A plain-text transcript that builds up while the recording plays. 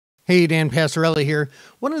Hey, Dan Passarella here.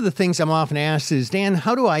 One of the things I'm often asked is, Dan,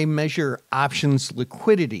 how do I measure options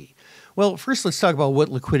liquidity? Well, first let's talk about what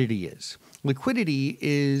liquidity is. Liquidity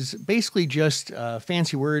is basically just a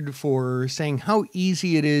fancy word for saying how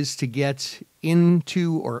easy it is to get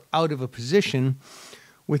into or out of a position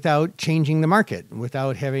without changing the market,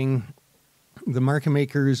 without having the market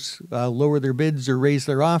makers lower their bids or raise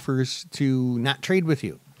their offers to not trade with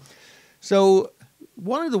you. So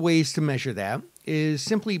one of the ways to measure that is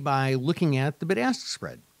simply by looking at the bid-ask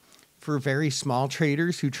spread. For very small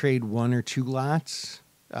traders who trade one or two lots,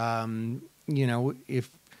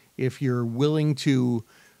 if you're willing to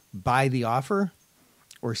buy the offer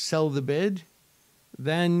or sell the bid,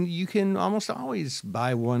 then you can almost always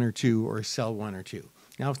buy one or two or sell one or two.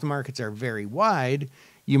 Now, if the markets are very wide,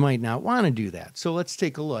 you might not want to do that. So let's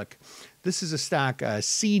take a look. This is a stock,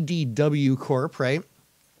 CDW Corp, right?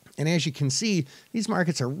 And as you can see, these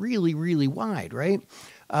markets are really, really wide, right?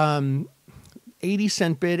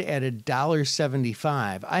 80-cent bid at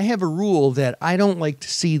 $1.75. I have a rule that I don't like to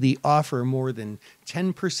see the offer more than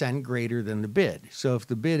 10% greater than the bid. So if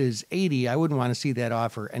the bid is 80, I wouldn't want to see that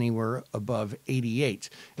offer anywhere above 88.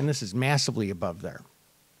 And this is massively above there.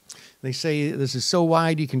 They say this is so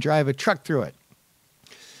wide you can drive a truck through it.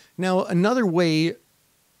 Now, another way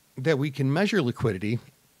that we can measure liquidity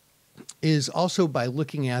is also by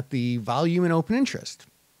looking at the volume and open interest.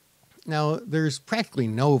 Now, there's practically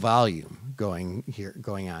no volume going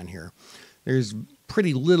on here. There's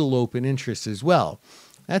pretty little open interest as well.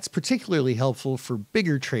 That's particularly helpful for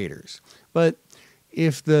bigger traders. But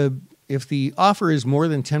if the offer is more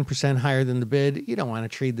than 10% higher than the bid, you don't want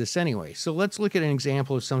to trade this anyway. So let's look at an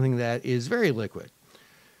example of something that is very liquid.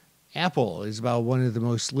 Apple is about one of the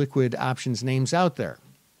most liquid options names out there.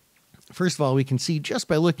 First of all, we can see just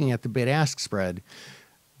by looking at the bid-ask spread,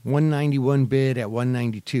 191 bid at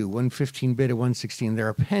 192, 115 bid at 116. They're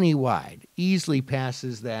a penny wide. Easily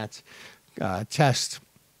passes that test,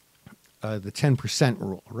 the 10%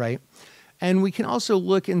 rule, right? And we can also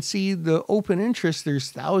look and see the open interest.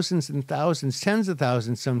 There's thousands and thousands, tens of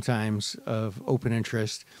thousands sometimes of open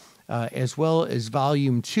interest, as well as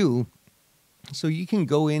volume too. So you can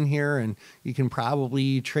go in here and you can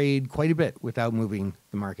probably trade quite a bit without moving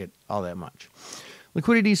the market all that much.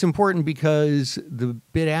 Liquidity is important because the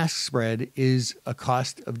bid-ask spread is a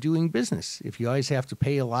cost of doing business. If you always have to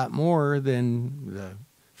pay a lot more than the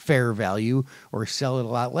fair value or sell it a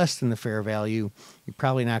lot less than the fair value, you're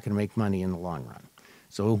probably not going to make money in the long run.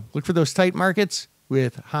 So look for those tight markets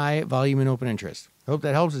with high volume and open interest. I hope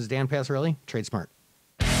that helps. This is Dan Passarelli, Trade Smart.